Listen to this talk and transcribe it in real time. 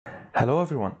Hello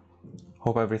everyone,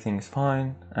 hope everything is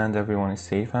fine and everyone is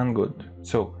safe and good.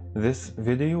 So this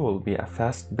video will be a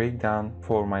fast breakdown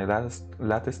for my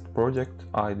latest project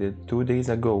I did 2 days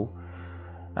ago,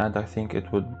 and I think it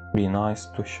would be nice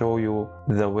to show you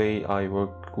the way I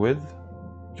work with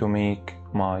to make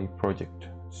my project.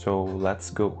 So let's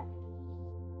go.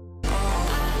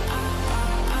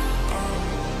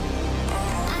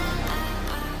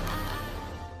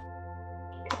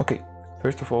 Okay,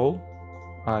 first of all,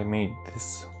 I made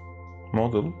this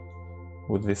model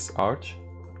with this arch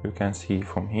you can see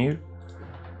from here,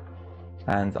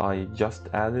 and I just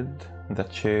added the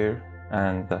chair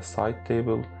and the side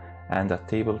table and a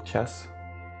table chest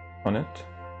on it.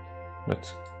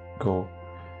 Let's go.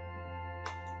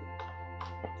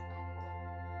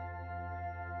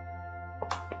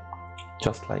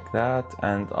 Just like that,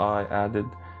 and I added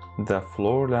the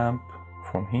floor lamp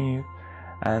from here,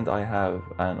 and I have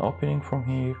an opening from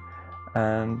here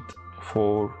and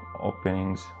 4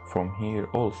 openings from here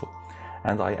also,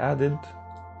 and I added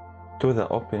to the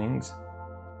openings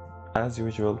as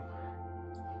usual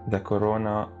the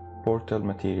Corona portal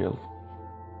material.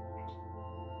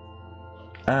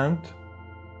 And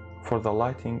for the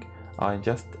lighting I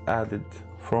just added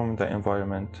from the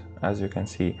environment, as you can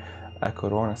see, a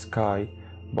Corona sky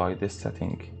by this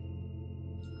setting,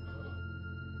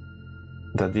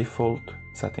 the default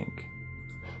setting.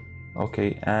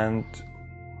 Okay, and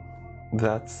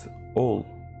that's all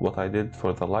what I did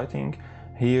for the lighting.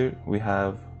 Here we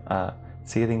have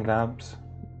ceiling lamps,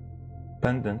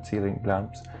 pendant ceiling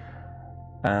lamps,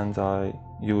 and I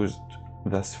used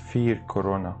the sphere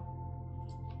Corona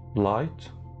light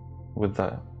with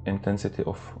the intensity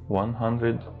of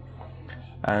 100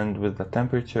 and with the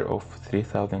temperature of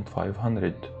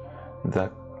 3500,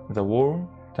 the warm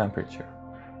temperature.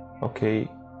 Okay,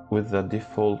 with the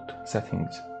default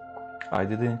settings. I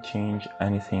didn't change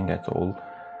anything at all,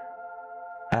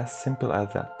 as simple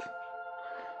as that.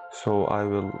 So I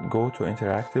will go to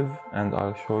interactive and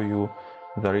I'll show you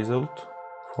the result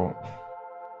from.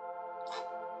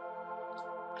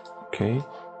 Okay,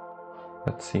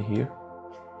 let's see here.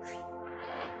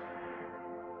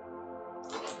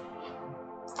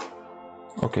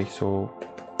 Okay, so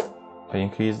I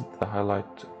increased the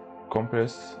highlight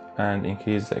compress and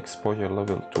increased the exposure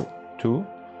level to 2,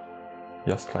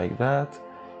 just like that,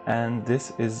 and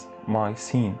this is my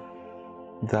scene.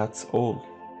 That's all.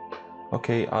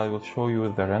 Okay, I will show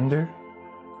you the render,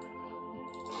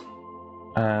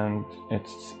 and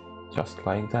it's just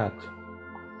like that.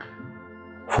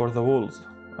 For the walls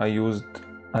I used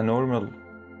a normal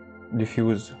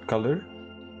diffuse color,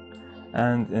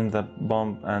 and in the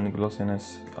bump and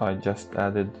glossiness I just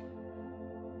added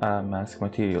a mask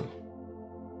material.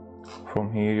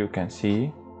 From here you can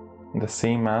see the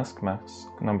same mask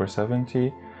number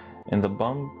 70 in the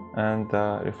bump and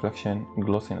the reflection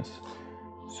glossiness.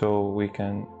 So we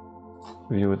can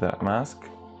view the mask,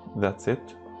 that's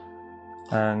it.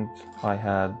 And I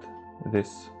had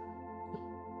this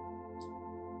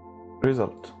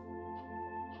result,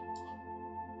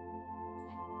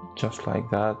 just like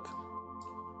that,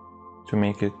 to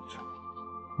make it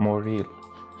more real.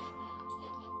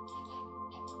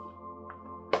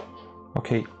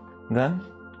 Okay, then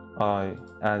I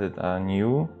added a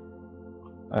new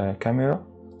camera.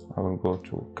 I will go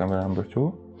to camera number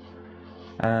 2,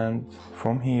 and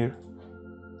from here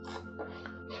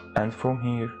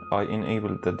I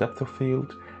enabled the depth of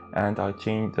field, and I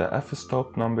changed the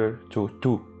f-stop number to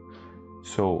 2.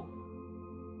 So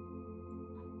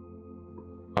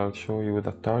I'll show you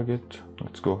the target.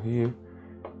 Let's go here.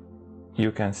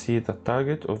 You can see the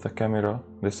target of the camera.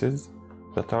 This is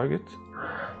the target.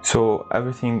 So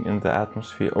everything in the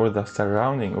atmosphere or the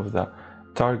surrounding of the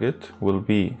target will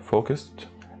be focused,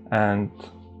 and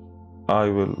I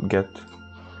will get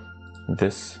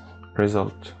this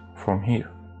result from here.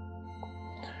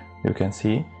 You can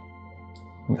see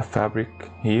the fabric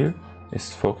here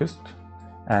is focused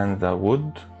and the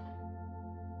wood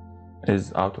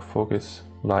is out of focus,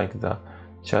 like the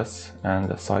chest and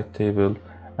the side table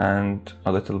and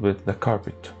a little bit the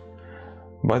carpet.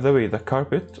 By the way, the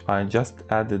carpet, I just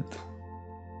added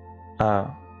a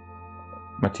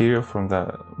material from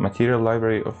the material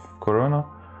library of Corona.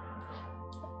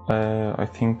 I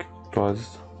think it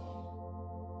was,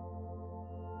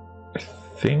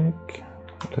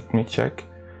 let me check.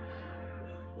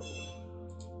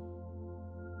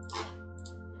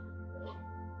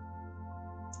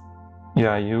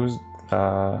 Yeah, I used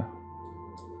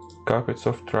carpet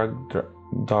soft rug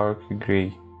dark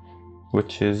gray,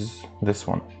 which is this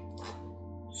one.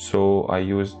 So I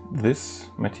used this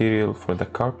material for the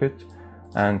carpet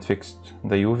and fixed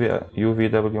the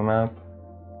VW map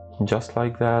just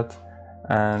like that,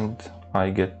 and I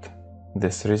get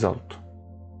this result.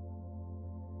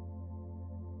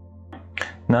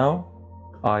 Now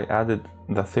I added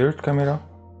the third camera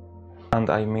and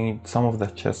I made some of the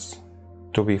chests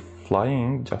to be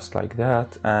flying just like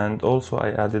that, and also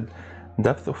I added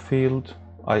depth of field.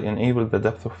 I enabled the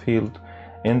depth of field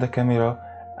in the camera,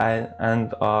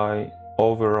 and I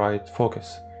override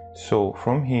focus. So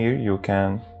from here you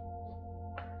can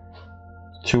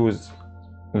choose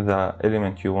the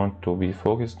element you want to be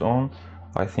focused on.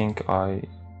 I think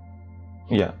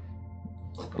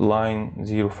line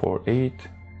 048,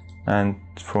 and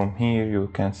from here you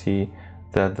can see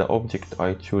that the object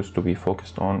I choose to be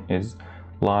focused on is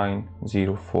line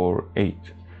 048.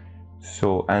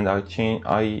 So, and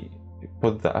I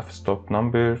put the f-stop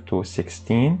number to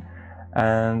 16,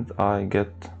 and I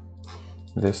get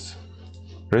this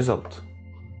result.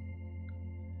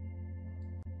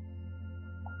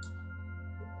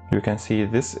 You can see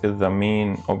this is the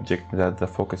main object that the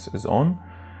focus is on,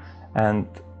 and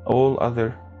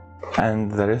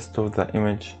the rest of the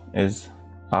image is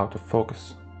out of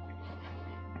focus.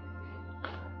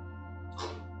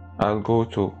 I'll go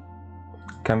to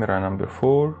camera number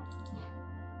 4,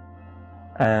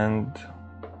 and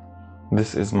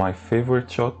this is my favorite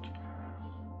shot.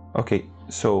 Okay,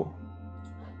 so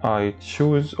I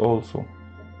choose also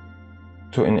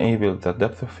to enable the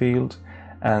depth of field,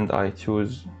 and I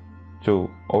choose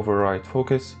to override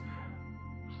focus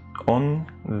on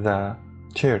the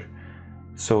chair.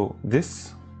 So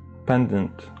this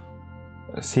pendant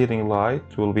ceiling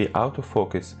light will be out of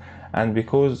focus, and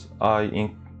because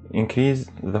I increase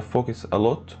the focus a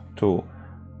lot to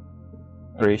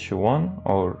ratio 1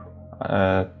 or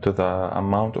to the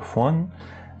amount of 1,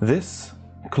 this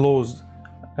closed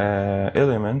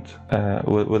element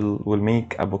will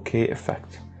make a bokeh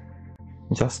effect,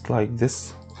 just like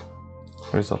this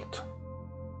result.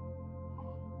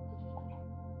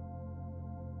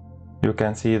 You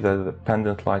can see that the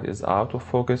pendant light is out of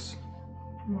focus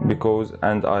because,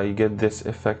 and I get this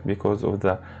effect because of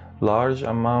the large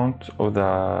amount of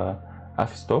the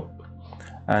f-stop,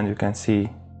 and you can see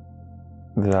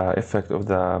the effect of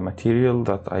the material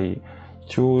that I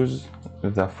choose,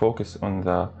 the focus on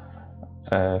the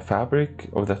fabric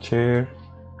of the chair,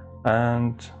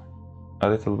 and a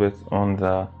little bit on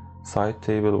the side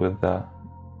table with the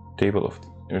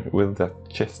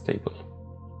chest table.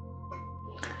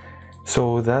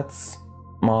 So that's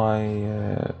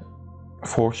my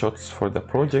 4 shots for the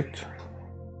project,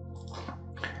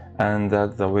 and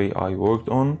that's the way I worked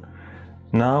on.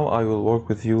 Now I will work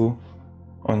with you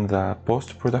on the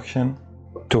post-production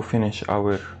to finish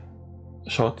our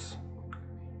shots,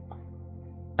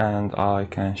 and I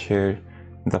can share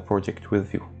the project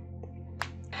with you.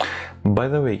 By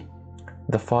the way,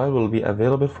 the file will be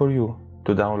available for you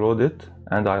to download it,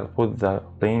 and I'll put the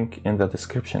link in the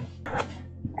description.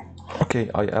 Okay,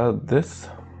 I add this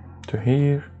to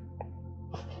here,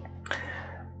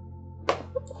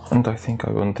 and I think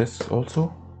I want this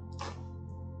also.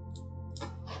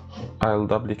 I'll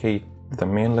duplicate the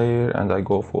main layer, and I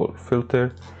go for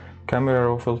filter, camera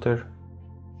raw filter,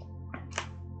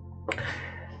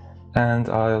 and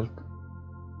I'll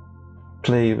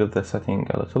play with the setting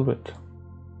a little bit.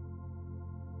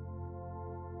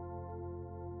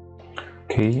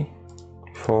 Okay,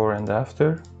 before and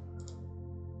after.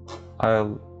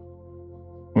 I'll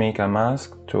make a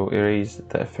mask to erase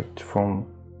the effect from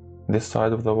this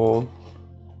side of the wall.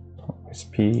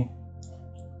 SP,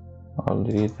 I'll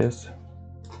delete this.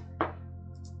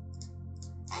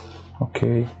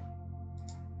 Okay,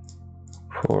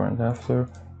 before and after.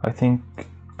 I think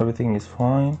everything is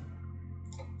fine.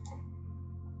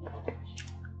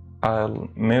 I'll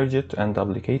merge it and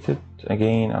duplicate it.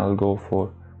 Again, I'll go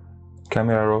for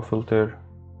camera raw filter,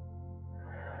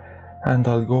 and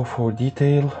I'll go for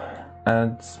detail,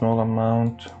 add small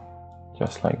amount,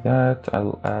 just like that.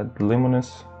 I'll add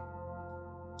luminous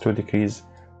to decrease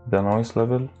the noise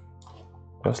level,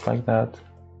 just like that,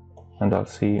 and I'll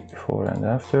see before and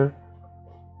after.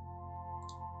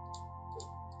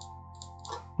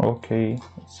 Okay,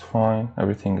 it's fine,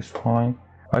 everything is fine.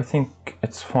 I think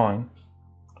it's fine,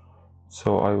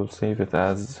 so I will save it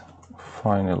as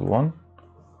final one,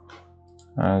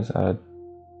 as a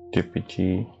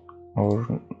JPG,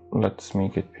 or let's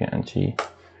make it PNG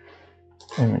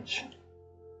image.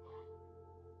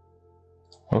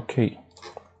 Okay,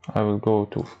 I will go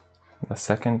to the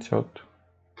second shot.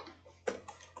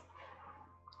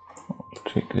 I'll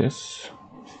take this.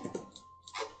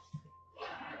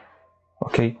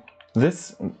 Okay,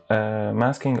 this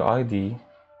masking ID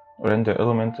render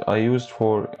element I used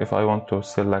for if I want to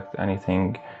select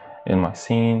anything in my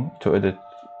scene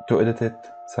to to edit it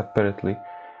separately.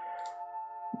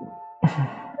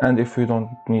 And if we don't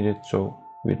need it, so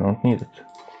we don't need it.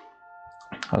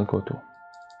 I'll go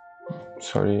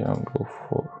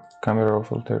for camera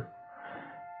filter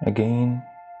again,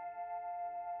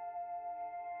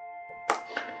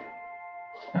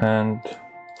 and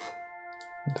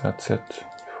that's it,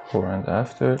 before and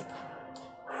after.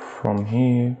 From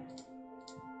here,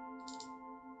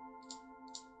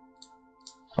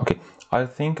 okay, I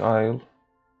think I'll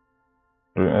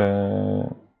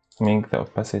make the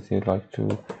opacity like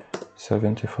to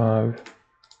 75.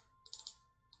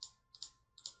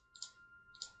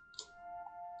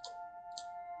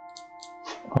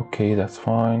 Okay, that's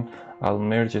fine. I'll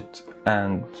merge it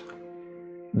and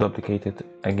duplicate it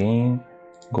again.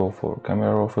 Go for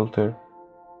camera raw filter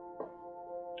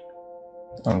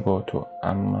and go to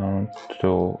amount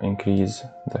to increase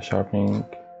the sharpening.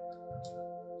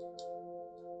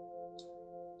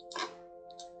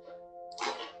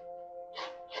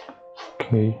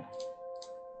 Okay.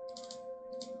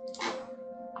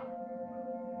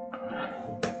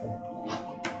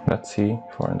 Let's see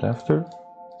before and after.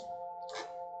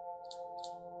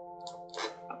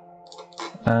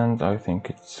 And I think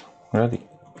it's ready.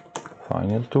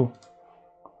 Final 2.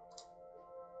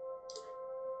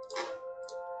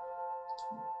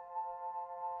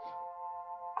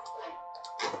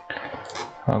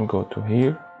 I'll go to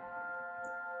here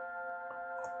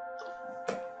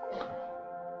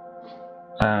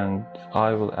and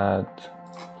I will add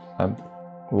a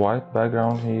white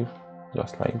background here,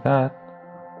 just like that.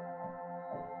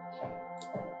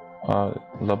 I'll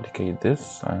duplicate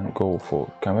this and go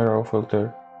for camera raw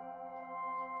filter.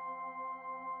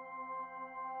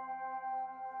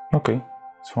 Okay,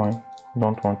 it's fine.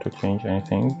 Don't want to change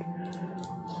anything.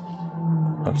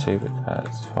 I'll save it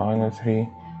as final 3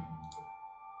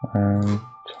 and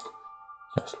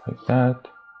just like that.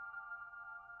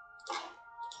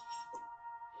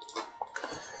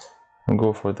 And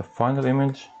go for the final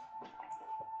image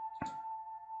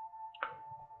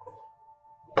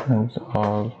and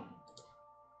I'll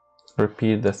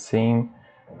repeat the same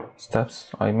steps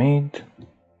I made.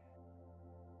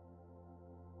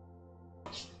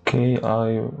 Okay,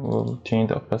 I will change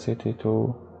the opacity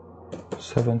to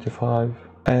 75.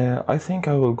 I think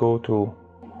I will go to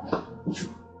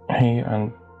here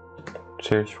and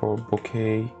search for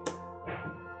bouquet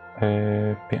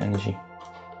PNG.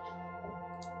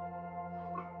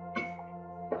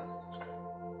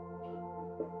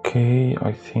 Okay,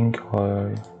 I think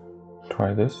I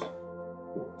try this.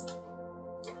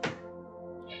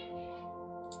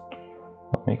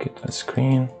 I'll make it a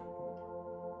screen.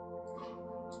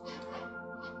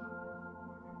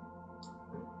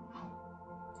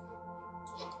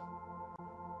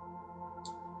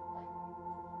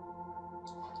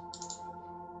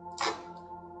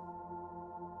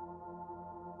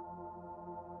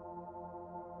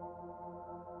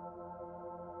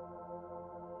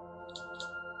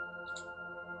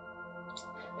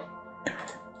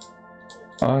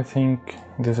 I think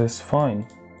this is fine.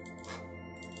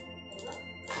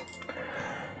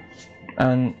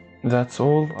 And that's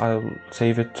all. I'll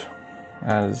save it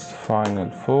as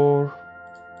final 4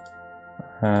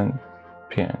 and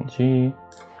PNG,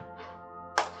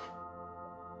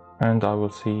 and I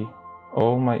will see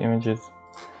all my images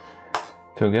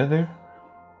together.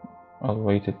 I'll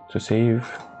wait it to save.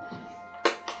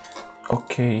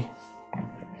 Okay,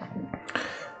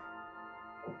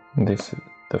 this is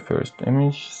the first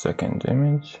image, second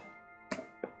image.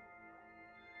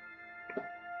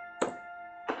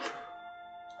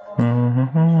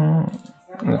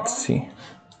 Let's see.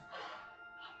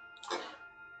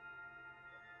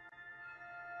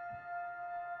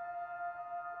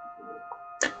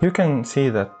 You can see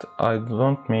that I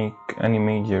don't make any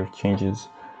major changes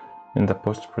in the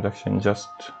post-production, just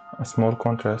a small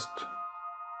contrast.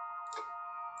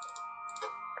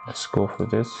 Let's go for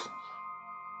this.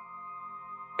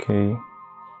 Okay,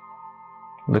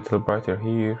 little brighter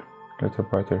here, little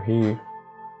brighter here.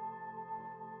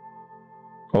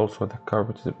 Also the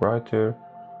carpet is brighter.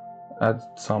 Add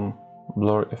some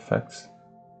blur effects.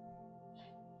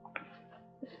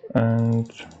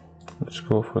 And let's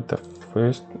go for the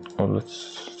first, or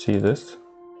let's see this.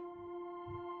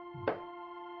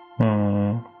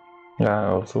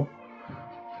 Yeah, also.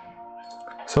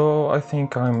 So I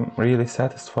think I'm really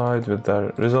satisfied with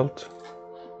the result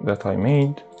that I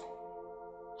made,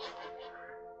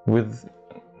 with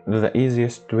the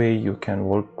easiest way you can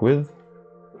work with.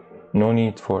 No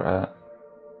need for a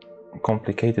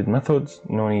complicated methods,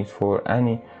 no need for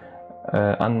any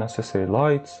unnecessary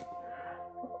lights.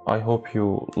 I hope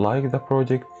you like the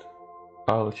project.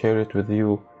 I'll share it with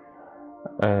you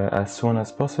as soon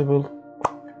as possible.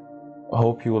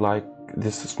 Hope you like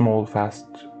this small fast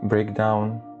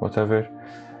breakdown, whatever,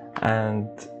 and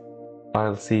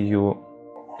I'll see you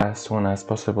as soon as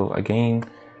possible again.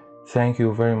 Thank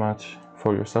you very much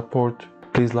for your support.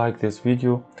 Please like this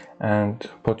video and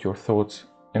put your thoughts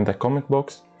in the comment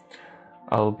box.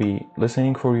 I'll be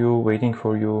listening for you, waiting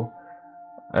for you.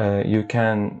 You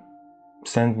can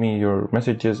send me your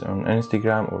messages on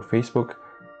Instagram or Facebook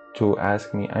to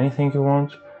ask me anything you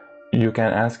want. You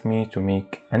can ask me to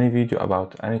make any video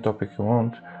about any topic you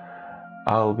want.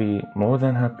 I'll be more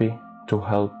than happy to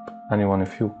help any one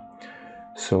of you.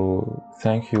 So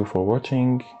thank you for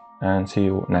watching and see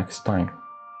you next time.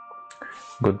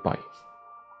 Goodbye.